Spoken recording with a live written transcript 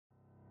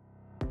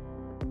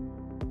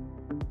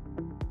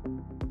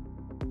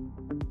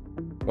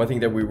One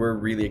thing that we were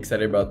really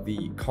excited about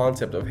the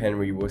concept of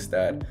Henry was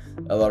that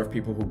a lot of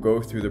people who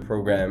go through the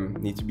program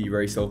need to be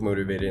very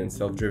self-motivated and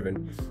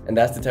self-driven. And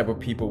that's the type of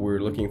people we were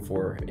looking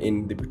for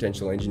in the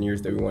potential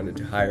engineers that we wanted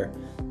to hire.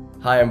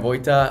 Hi, I'm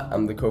Vojta.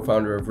 I'm the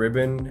co-founder of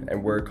Ribbon,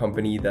 and we're a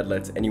company that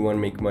lets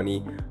anyone make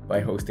money by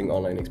hosting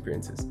online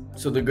experiences.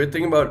 So the good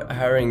thing about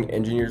hiring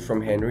engineers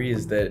from Henry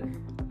is that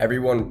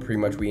everyone pretty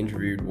much we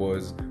interviewed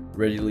was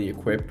readily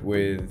equipped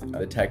with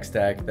the tech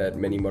stack that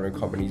many modern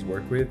companies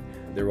work with.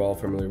 They were all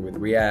familiar with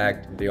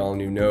React, they all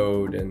knew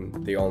Node,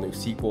 and they all knew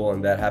SQL,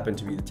 and that happened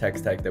to be the tech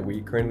stack that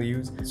we currently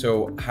use.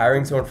 So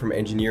hiring someone from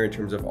engineer in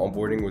terms of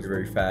onboarding was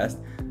very fast,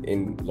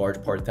 in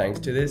large part thanks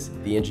to this.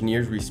 The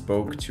engineers we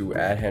spoke to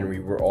at Henry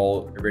were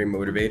all very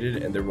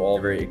motivated, and they were all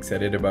very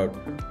excited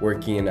about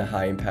working in a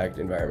high impact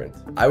environment.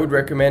 I would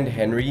recommend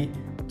Henry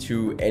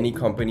to any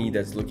company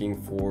that's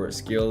looking for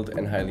skilled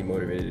and highly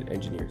motivated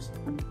engineers.